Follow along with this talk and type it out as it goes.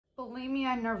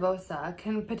Bulimia nervosa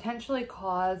can potentially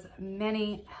cause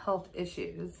many health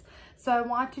issues. So I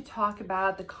want to talk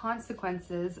about the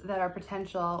consequences that are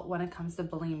potential when it comes to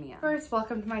bulimia. First,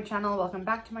 welcome to my channel. Welcome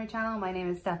back to my channel. My name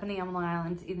is Stephanie. I'm Long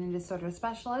Island's eating disorder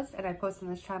specialist, and I post on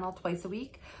this channel twice a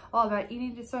week all about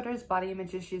eating disorders, body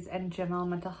image issues, and general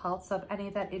mental health. So if any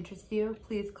of that interests you,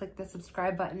 please click the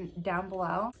subscribe button down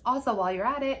below. Also, while you're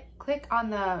at it, click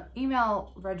on the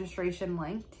email registration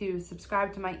link to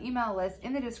subscribe to my email list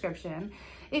in the description.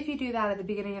 If you do that at the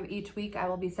beginning of each week, I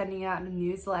will be sending out a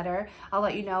newsletter. I'll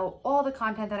let you know all the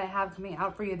content that I have coming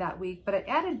out for you that week. But an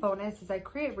added bonus is I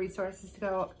create resources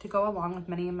to go along with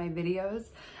many of my videos.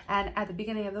 And at the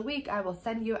beginning of the week, I will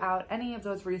send you out any of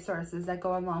those resources that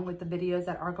go along with the videos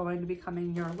that are going to be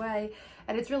coming your way.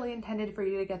 And it's really intended for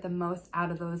you to get the most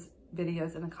out of those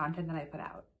videos and the content that I put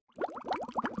out.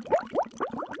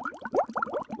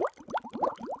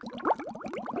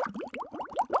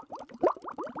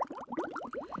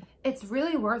 It's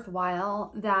really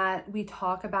worthwhile that we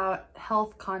talk about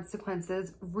health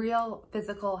consequences, real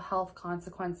physical health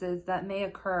consequences that may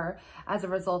occur as a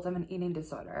result of an eating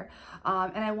disorder.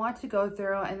 And I want to go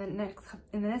through in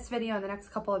this video, in the next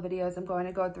couple of videos, I'm going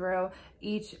to go through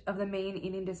each of the main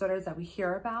eating disorders that we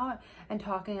hear about and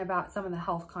talking about some of the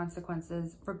health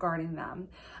consequences regarding them.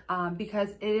 Because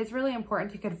it is really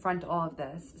important to confront all of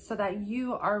this so that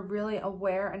you are really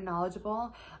aware and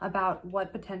knowledgeable about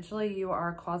what potentially you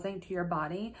are causing to your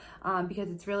body,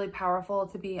 because it's really powerful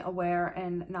to be aware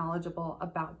and knowledgeable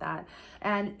about that.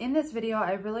 And in this video,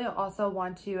 I really also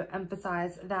want to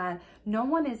emphasize that no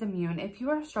one is immune. If you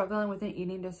are struggling with an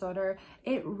eating disorder,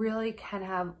 it really can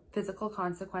have physical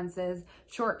consequences,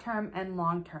 short-term and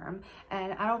long-term.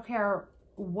 And I don't care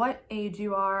what age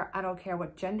you are, I don't care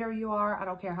what gender you are, I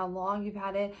don't care how long you've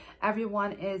had it,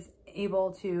 everyone is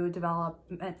able to develop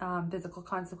physical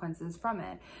consequences from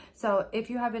it. So if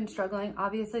you have been struggling,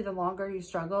 obviously the longer you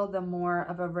struggle, the more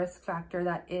of a risk factor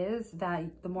that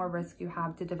the more risk you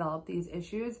have to develop these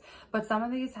issues. But some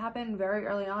of these happen very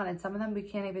early on, and some of them we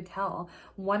can't even tell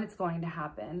when it's going to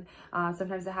happen.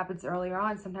 Sometimes it happens earlier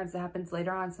on, sometimes it happens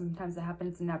later on, sometimes it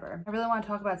happens never. I really want to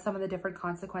talk about some of the different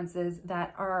consequences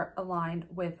that are aligned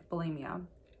with bulimia.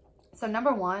 So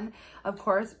number one, of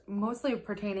course, mostly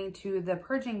pertaining to the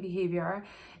purging behavior,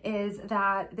 is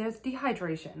that there's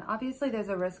dehydration. Obviously, there's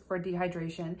a risk for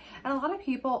dehydration. And a lot of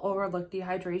people overlook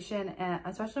dehydration, and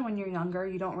especially when you're younger,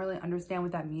 you don't really understand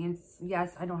what that means.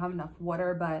 Yes, I don't have enough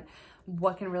water, but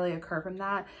what can really occur from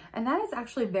that? And that is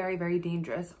actually very, very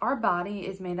dangerous. Our body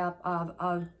is made up of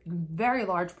a very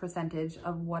large percentage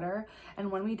of water.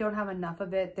 And when we don't have enough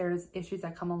of it, there's issues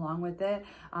that come along with it.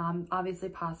 Obviously,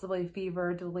 possibly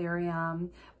fever,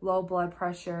 delirium, low blood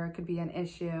pressure could be an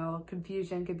issue.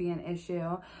 Confusion could be an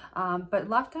issue. But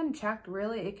left unchecked,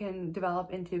 really, it can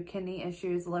develop into kidney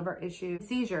issues, liver issues.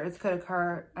 Seizures could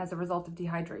occur as a result of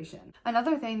dehydration.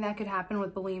 Another thing that could happen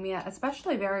with bulimia,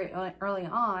 especially very early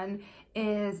on,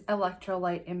 is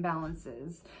electrolyte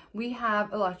imbalances. We have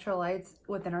electrolytes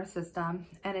within our system,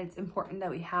 and it's important that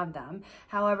we have them.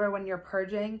 However, when you're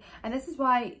purging, and this is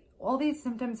why all these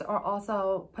symptoms are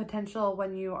also potential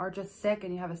when you are just sick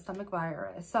and you have a stomach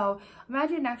virus. So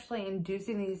imagine actually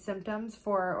inducing these symptoms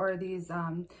or these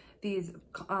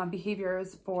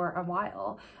behaviors for a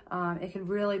while. It can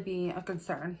really be a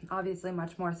concern, obviously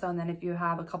much more so than if you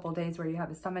have a couple of days where you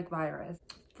have a stomach virus.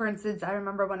 For instance, I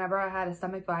remember whenever I had a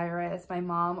stomach virus, my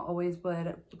mom always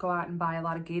would go out and buy a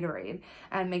lot of Gatorade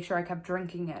and make sure I kept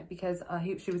drinking it because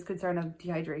she was concerned of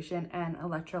dehydration and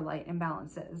electrolyte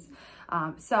imbalances.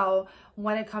 So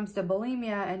when it comes to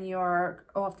bulimia and you're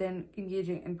often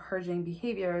engaging in purging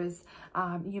behaviors,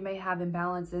 you may have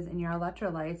imbalances in your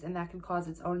electrolytes, and that can cause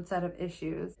its own set of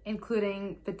issues,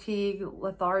 including fatigue,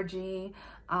 lethargy.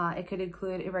 It could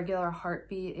include irregular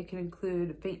heartbeat. It can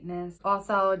include faintness.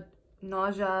 Also,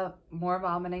 nausea, more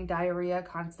vomiting, diarrhea,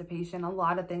 constipation. A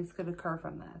lot of things could occur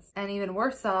from this. And even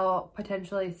worse so,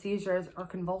 potentially seizures or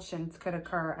convulsions could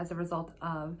occur as a result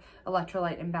of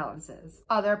electrolyte imbalances.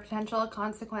 Other potential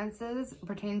consequences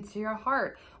pertain to your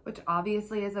heart, which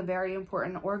obviously is a very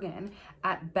important organ.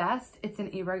 At best, it's an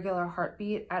irregular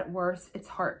heartbeat. At worst, it's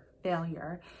heart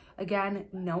failure. Again,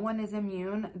 no one is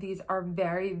immune. These are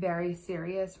very, very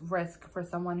serious risk for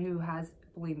someone who has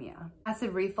bulimia.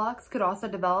 Acid reflux could also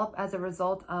develop as a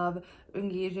result of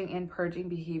engaging in purging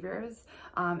behaviors.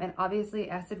 And obviously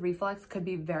acid reflux could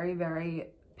be very, very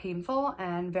painful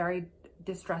and very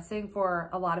distressing for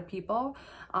a lot of people.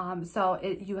 So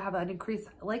you have an increased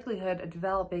likelihood of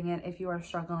developing it if you are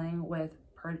struggling with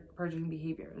purging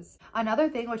behaviors. Another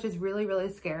thing which is really,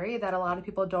 really scary that a lot of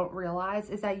people don't realize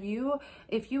is that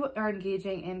if you are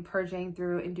engaging in purging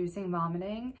through inducing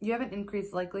vomiting, you have an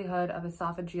increased likelihood of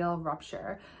esophageal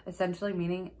rupture, essentially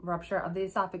meaning rupture of the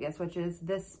esophagus, which is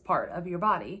this part of your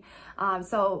body.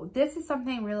 So this is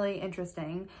something really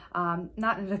interesting,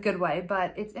 not in a good way,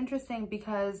 but it's interesting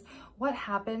because what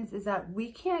happens is that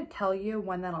we can't tell you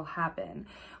when that'll happen.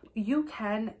 You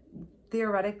can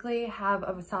theoretically have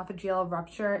an esophageal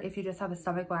rupture if you just have a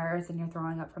stomach virus and you're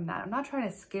throwing up from that. I'm not trying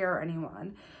to scare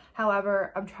anyone.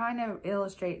 However, I'm trying to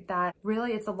illustrate that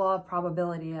really it's a law of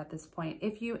probability at this point.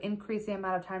 If you increase the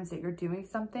amount of times that you're doing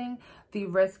something, the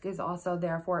risk is also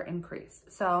therefore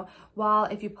increased. So while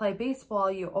if you play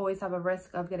baseball, you always have a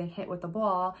risk of getting hit with the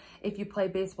ball, if you play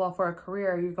baseball for a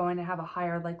career, you're going to have a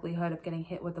higher likelihood of getting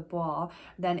hit with the ball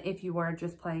than if you were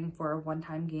just playing for a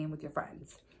one-time game with your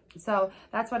friends. So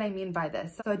that's what I mean by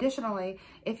this. So additionally,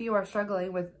 if you are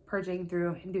struggling with purging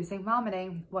through inducing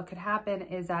vomiting, what could happen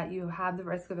is that you have the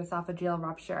risk of esophageal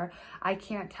rupture. I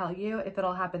can't tell you if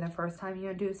it'll happen the first time you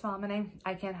induce vomiting.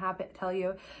 I can't tell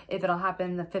you if it'll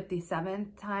happen the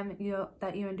 57th time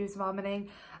that you induce vomiting.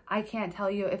 I can't tell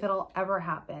you if it'll ever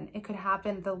happen. It could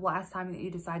happen the last time that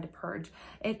you decide to purge.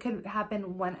 It could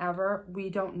happen whenever, we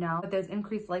don't know, but there's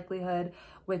increased likelihood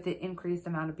with the increased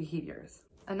amount of behaviors.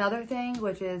 Another thing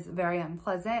which is very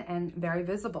unpleasant and very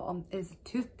visible is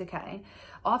tooth decay.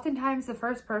 Oftentimes the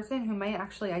first person who might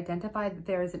actually identify that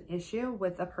there is an issue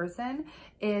with a person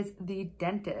is the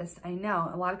dentist. I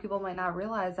know a lot of people might not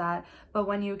realize that, but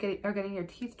when you are getting your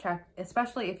teeth checked,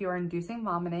 especially if you are inducing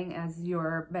vomiting as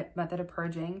your method of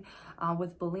purging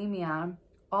with bulimia,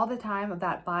 all the time of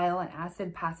that bile and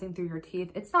acid passing through your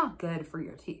teeth, it's not good for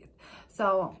your teeth.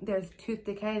 So there's tooth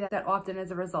decay that often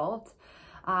is a result.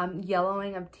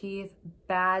 Yellowing of teeth,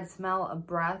 bad smell of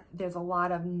breath. There's a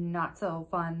lot of not so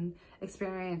fun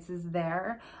experiences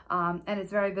there, and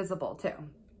it's very visible too.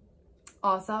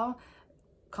 Also,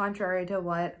 contrary to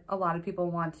what a lot of people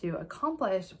want to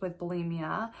accomplish with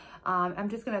bulimia, I'm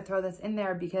just going to throw this in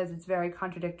there because it's very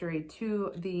contradictory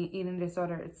to the eating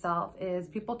disorder itself, is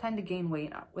people tend to gain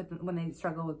weight when they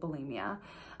struggle with bulimia.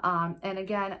 And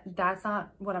again, that's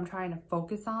not what I'm trying to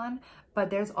focus on, but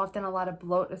there's often a lot of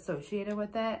bloat associated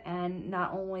with it, and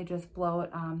not only just bloat,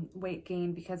 weight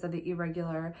gain because of the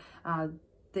irregular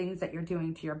things that you're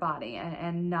doing to your body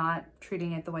and not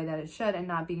treating it the way that it should, and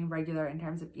not being regular in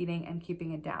terms of eating and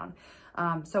keeping it down.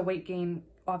 So weight gain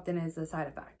often is a side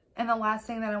effect. And the last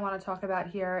thing that I want to talk about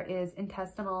here is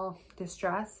intestinal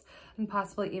distress and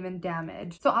possibly even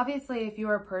damage. So obviously, if you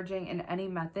are purging in any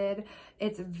method,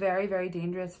 it's very, very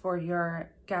dangerous for your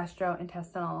gastro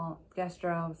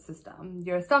system,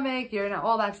 your stomach,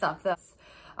 all that stuff.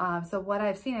 So what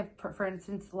I've seen, for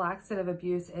instance, laxative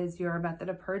abuse is your method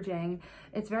of purging,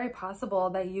 it's very possible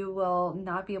that you will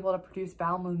not be able to produce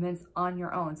bowel movements on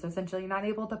your own. So essentially, you're not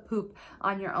able to poop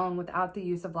on your own without the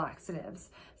use of laxatives.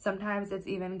 Sometimes it's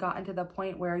even gotten to the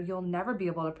point where you'll never be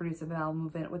able to produce a bowel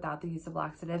movement without the use of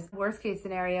laxatives. Worst case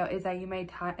scenario is that you may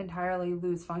entirely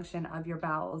lose function of your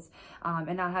bowels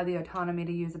and not have the autonomy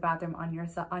to use the bathroom on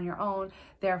your own.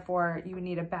 Therefore, you would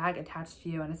need a bag attached to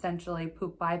you, and essentially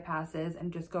poop bypasses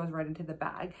and just goes right into the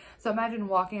bag. So imagine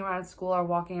walking around school or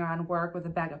walking around work with a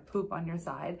bag of poop on your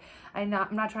side. I'm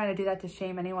not trying to do that to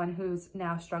shame anyone who's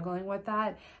now struggling with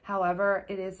that. However,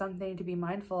 it is something to be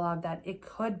mindful of, that it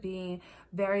could be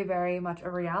very, very much a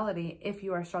reality if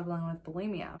you are struggling with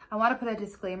bulimia. I want to put a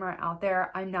disclaimer out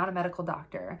there. I'm not a medical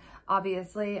doctor.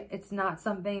 Obviously, it's not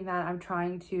something that I'm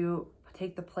trying to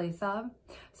take the place of.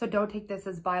 So don't take this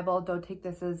as Bible. Don't take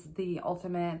this as the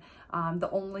ultimate, the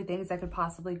only things that could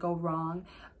possibly go wrong.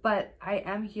 But I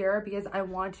am here because I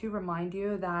want to remind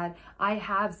you that I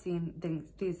have seen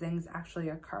these things actually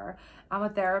occur. I'm a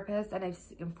therapist, and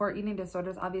for eating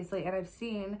disorders, obviously, and I've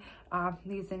seen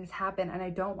these things happen, and I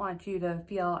don't want you to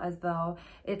feel as though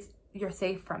you're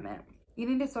safe from it.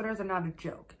 Eating disorders are not a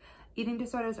joke. Eating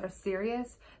disorders are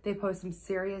serious. They pose some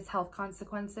serious health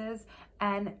consequences,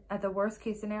 and at the worst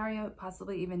case scenario,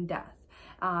 possibly even death.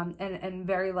 And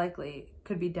very likely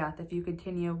could be death if you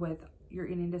continue with your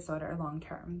eating disorder long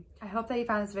term. I hope that you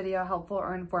found this video helpful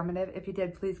or informative. If you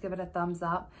did, please give it a thumbs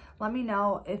up. Let me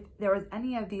know if there was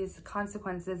any of these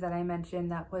consequences that I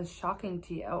mentioned that was shocking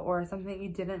to you, or something you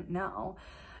didn't know.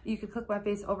 You can click my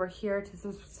face over here to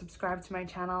subscribe to my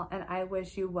channel, and I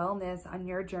wish you wellness on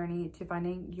your journey to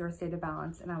finding your state of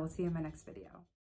balance, and I will see you in my next video.